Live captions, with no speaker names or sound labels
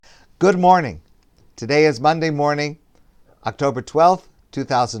Good morning. Today is Monday morning, October 12th,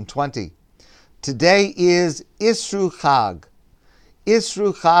 2020. Today is Isru Chag.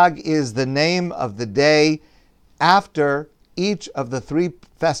 Isru Chag is the name of the day after each of the three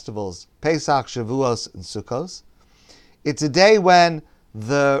festivals, Pesach, Shavuos, and Sukkos. It's a day when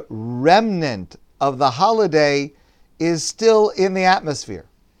the remnant of the holiday is still in the atmosphere.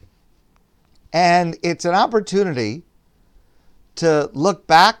 And it's an opportunity to look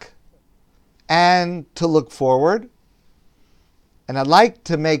back and to look forward. And I'd like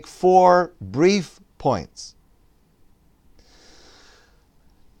to make 4 brief points.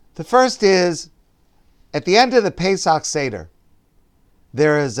 The first is, at the end of the Pesach Seder,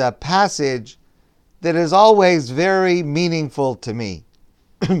 there is a passage that is always very meaningful to me.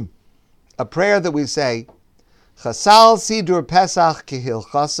 A prayer that we say, Chasal Sidur Pesach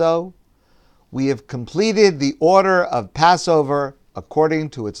Kihilchaso, we have completed the order of Passover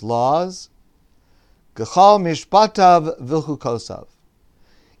according to its laws. Gechal Mishpatav V'chukosav,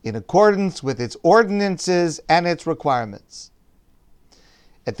 in accordance with its ordinances and its requirements.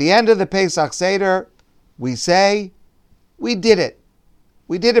 At the end of the Pesach Seder, we say, we did it.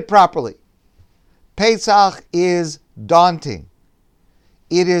 We did it properly. Pesach is daunting.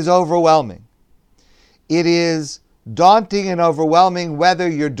 It is overwhelming. It is daunting and overwhelming whether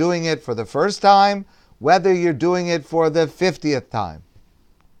you're doing it for the first time, whether you're doing it for the 50th time.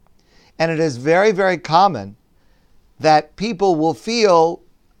 And it is very, very common that people will feel,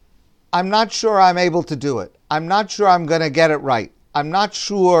 I'm not sure I'm able to do it. I'm not sure I'm going to get it right. I'm not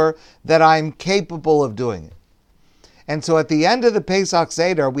sure that I'm capable of doing it. And so at the end of the Pesach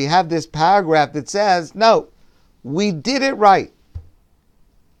Seder, we have this paragraph that says, no, we did it right.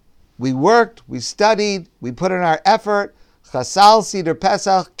 We worked, we studied, we put in our effort. Chasal Sidur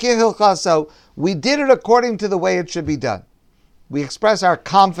Pesach Kihilchaso. We did it according to the way it should be done. We express our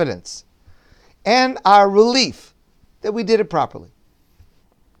confidence and our relief that we did it properly.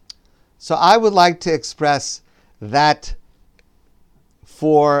 So I would like to express that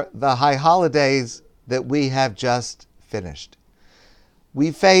for the high holidays that we have just finished.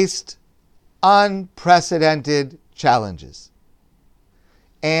 We faced unprecedented challenges,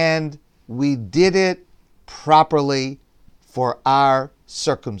 and we did it properly for our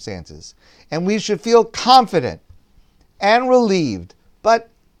circumstances. And we should feel confident and relieved, but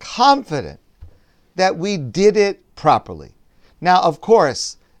confident that we did it properly. Now, of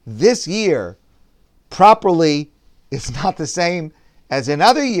course, this year, properly is not the same as in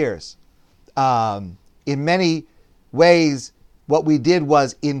other years. In many ways, what we did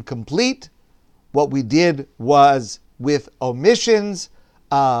was incomplete. What we did was with omissions.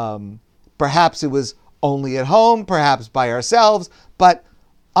 Perhaps it was only at home, perhaps by ourselves, but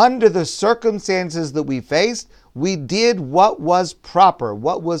under the circumstances that we faced, we did what was proper,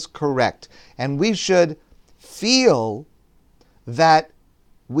 what was correct. And we should feel that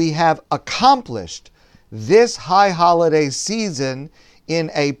we have accomplished this high holiday season in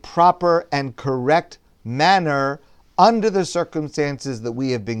a proper and correct manner under the circumstances that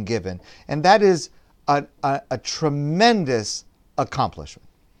we have been given. And that is a tremendous accomplishment.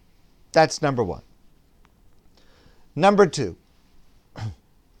 That's number 1. Number 2,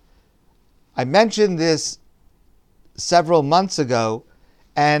 I mentioned this several months ago,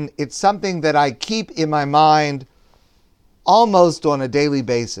 and it's something that I keep in my mind almost on a daily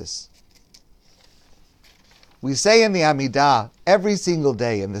basis. We say in the Amidah every single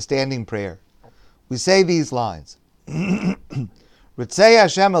day in the standing prayer, we say these lines, Ritzei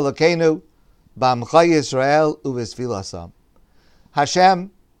Hashem Elokeinu b'Amcha Yisrael u'v'sfilasam. Hashem,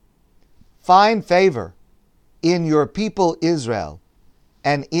 find favor in your people Israel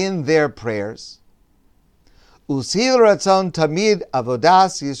and in their prayers. Usil ratzon tamid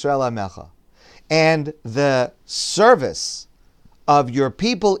avodas Yisrael amecha. And the service of your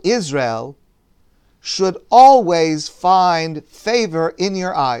people Israel should always find favor in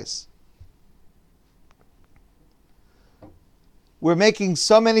your eyes. We're making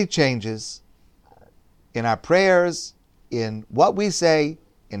so many changes in our prayers, in what we say,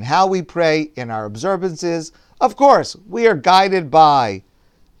 in how we pray, in our observances. Of course, we are guided by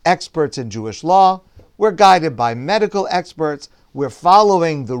experts in Jewish law. We're guided by medical experts. We're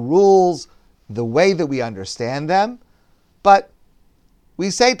following the rules the way that we understand them. But we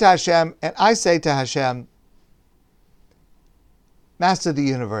say to Hashem, and I say to Hashem, Master of the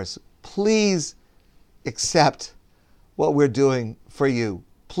universe, please accept what we're doing for you.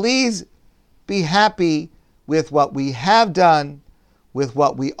 Please be happy with what we have done, with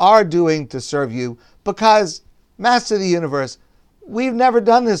what we are doing to serve you, because, Master of the universe, we've never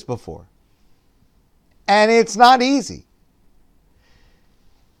done this before. And it's not easy.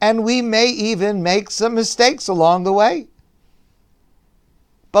 And we may even make some mistakes along the way.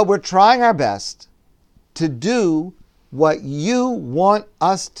 But we're trying our best to do what you want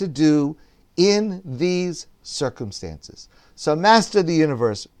us to do in these circumstances. So Master of the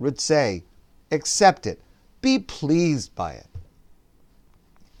Universe would say, accept it. Be pleased by it.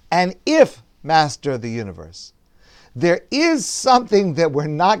 And if, Master of the Universe, there is something that we're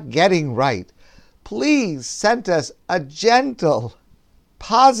not getting right, please send us a gentle,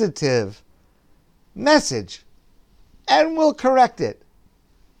 positive message and we'll correct it.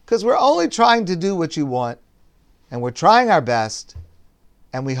 Because we're only trying to do what you want, and we're trying our best,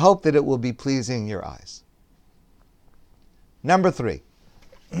 and we hope that it will be pleasing your eyes. Number 3.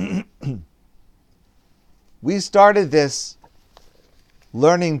 We started this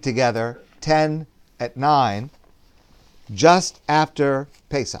learning together 10 at 9 just after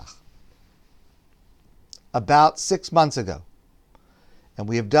Pesach, about 6 months ago. And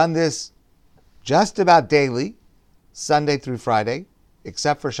we have done this just about daily, Sunday through Friday,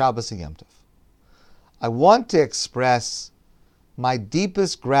 except for Shabbos and Yom Tov. I want to express my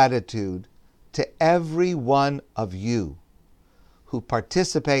deepest gratitude to every one of you who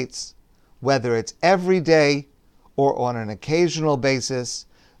participates, whether it's every day or on an occasional basis,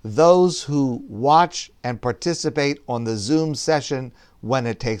 those who watch and participate on the Zoom session when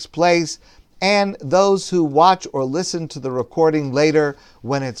it takes place, and those who watch or listen to the recording later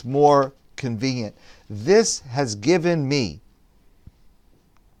when it's more convenient. This has given me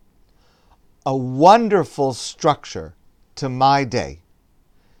a wonderful structure to my day.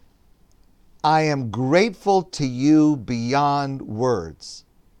 I am grateful to you beyond words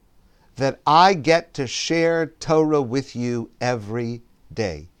that I get to share Torah with you every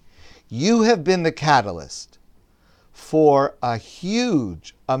day. You have been the catalyst for a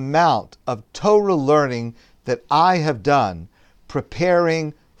huge amount of Torah learning that I have done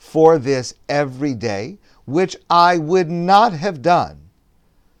preparing for this every day, which I would not have done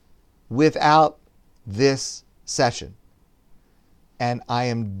without this session. And I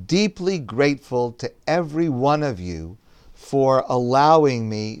am deeply grateful to every one of you for allowing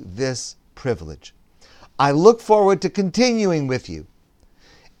me this privilege. I look forward to continuing with you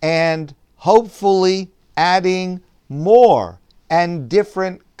and hopefully adding more and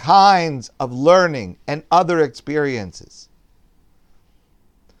different kinds of learning and other experiences.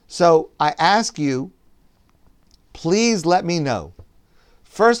 So I ask you, please let me know.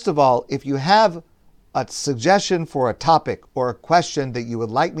 First of all, if you have a suggestion for a topic or a question that you would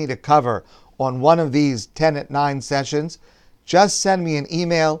like me to cover on one of these 10 at 9 sessions, just send me an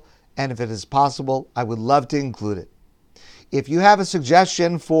email, and if it is possible, I would love to include it. If you have a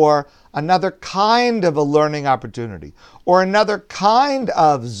suggestion for another kind of a learning opportunity or another kind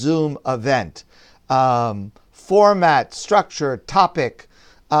of Zoom event, format, structure, topic,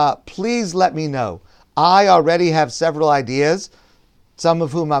 please let me know. I already have several ideas, some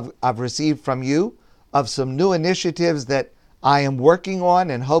of whom I've received from you, of some new initiatives that I am working on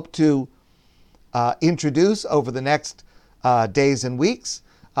and hope to introduce over the next days and weeks.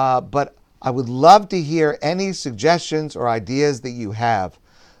 But I would love to hear any suggestions or ideas that you have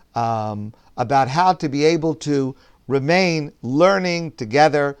about how to be able to remain learning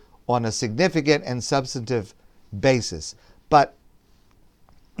together on a significant and substantive basis. But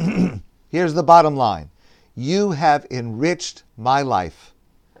here's the bottom line. You have enriched my life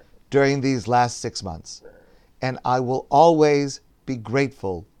during these last 6 months, and I will always be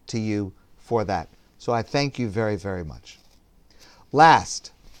grateful to you for that. So I thank you very, very much.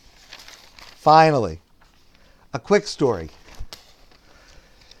 Last, finally, a quick story.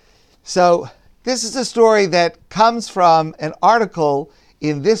 So this is a story that comes from an article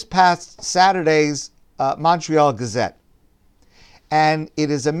in this past Saturday's Montreal Gazette. And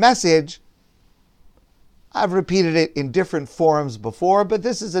it is a message. I've repeated it in different forms before, but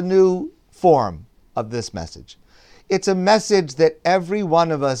this is a new form of this message. It's a message that every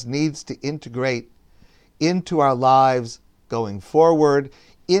one of us needs to integrate into our lives going forward,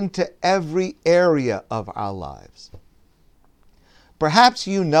 into every area of our lives. Perhaps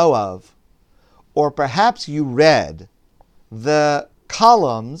you know of, or perhaps you read, the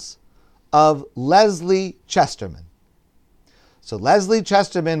columns of Leslie Chesterman. So Leslie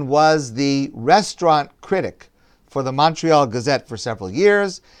Chesterman was the restaurant critic for the Montreal Gazette for several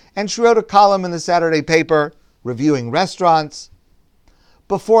years, and she wrote a column in the Saturday paper reviewing restaurants.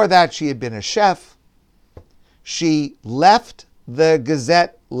 Before that, she had been a chef. She left the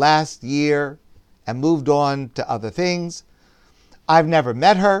Gazette last year and moved on to other things. I've never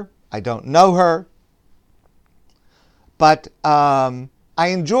met her. I don't know her. But I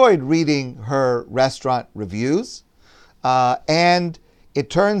enjoyed reading her restaurant reviews. And It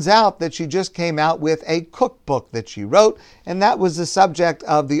turns out that she just came out with a cookbook that she wrote, and that was the subject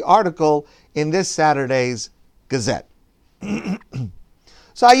of the article in this Saturday's Gazette.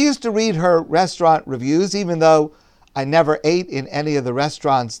 So I used to read her restaurant reviews, even though I never ate in any of the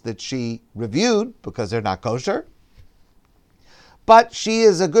restaurants that she reviewed because they're not kosher. But she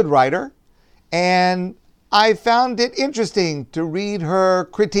is a good writer, and I found it interesting to read her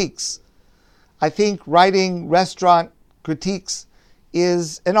critiques. I think writing restaurant critiques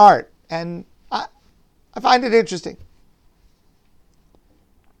is an art, and I find it interesting.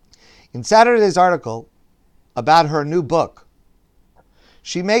 In Saturday's article about her new book,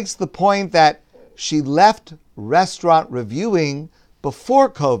 she makes the point that she left restaurant reviewing before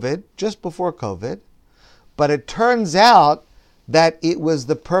COVID, just before COVID, but it turns out that it was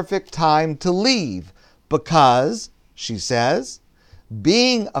the perfect time to leave because, she says,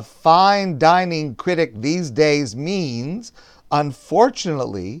 being a fine dining critic these days means,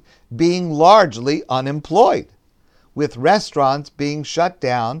 unfortunately, being largely unemployed, with restaurants being shut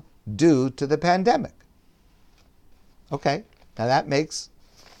down due to the pandemic. Okay, now that makes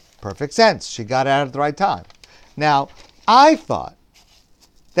perfect sense. She got out at the right time. Now, I thought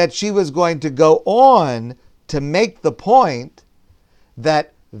that she was going to go on to make the point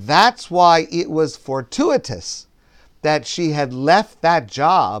that that's why it was fortuitous that she had left that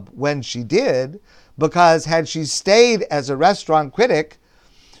job when she did, because had she stayed as a restaurant critic,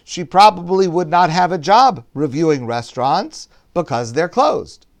 she probably would not have a job reviewing restaurants because they're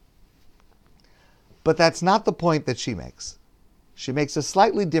closed. But that's not the point that she makes. She makes a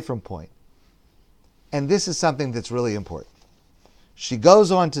slightly different point. And this is something that's really important. She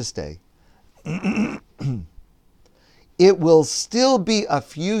goes on to say, it will still be a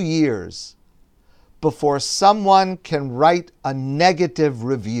few years before someone can write a negative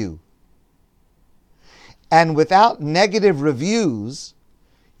review. And without negative reviews,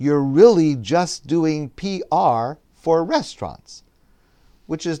 you're really just doing PR for restaurants,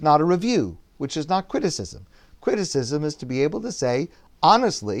 which is not a review, which is not criticism. Criticism is to be able to say,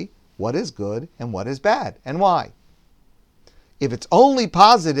 honestly, what is good and what is bad, and why. If it's only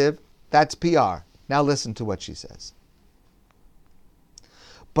positive, that's PR. Now listen to what she says.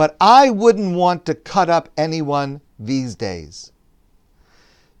 But I wouldn't want to cut up anyone these days.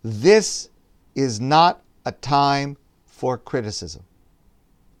 This is not a time for criticism.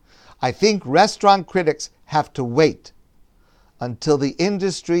 I think restaurant critics have to wait until the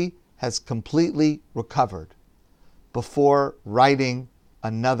industry has completely recovered before writing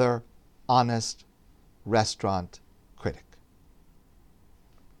another honest restaurant critic.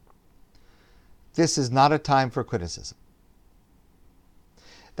 This is not a time for criticism.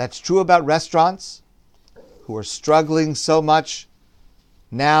 That's true about restaurants who are struggling so much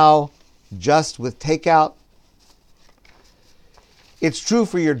now just with takeout. It's true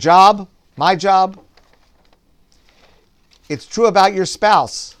for your job, my job. It's true about your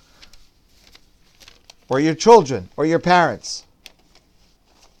spouse or your children or your parents.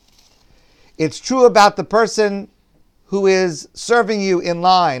 It's true about the person who is serving you in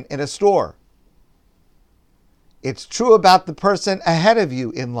line in a store. It's true about the person ahead of you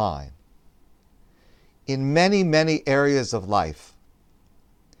in line. In many, many areas of life,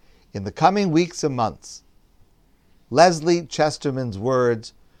 in the coming weeks and months, Leslie Chesterman's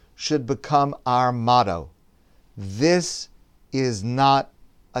words should become our motto. This is not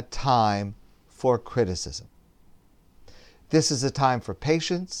a time for criticism. This is a time for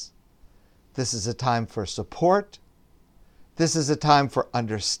patience. This is a time for support. This is a time for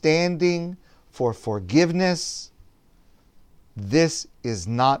understanding, for forgiveness. This is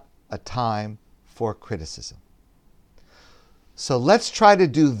not a time for criticism. So let's try to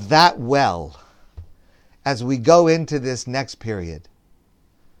do that well as we go into this next period.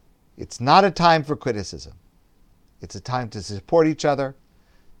 It's not a time for criticism. It's a time to support each other,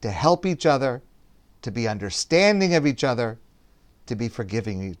 to help each other, to be understanding of each other, to be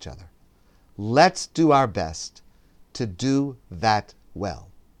forgiving each other. Let's do our best to do that well.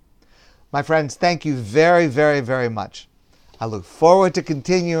 My friends, thank you very, very, very much. I look forward to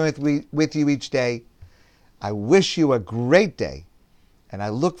continuing with you each day. I wish you a great day, and I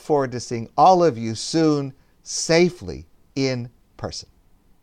look forward to seeing all of you soon, safely in person.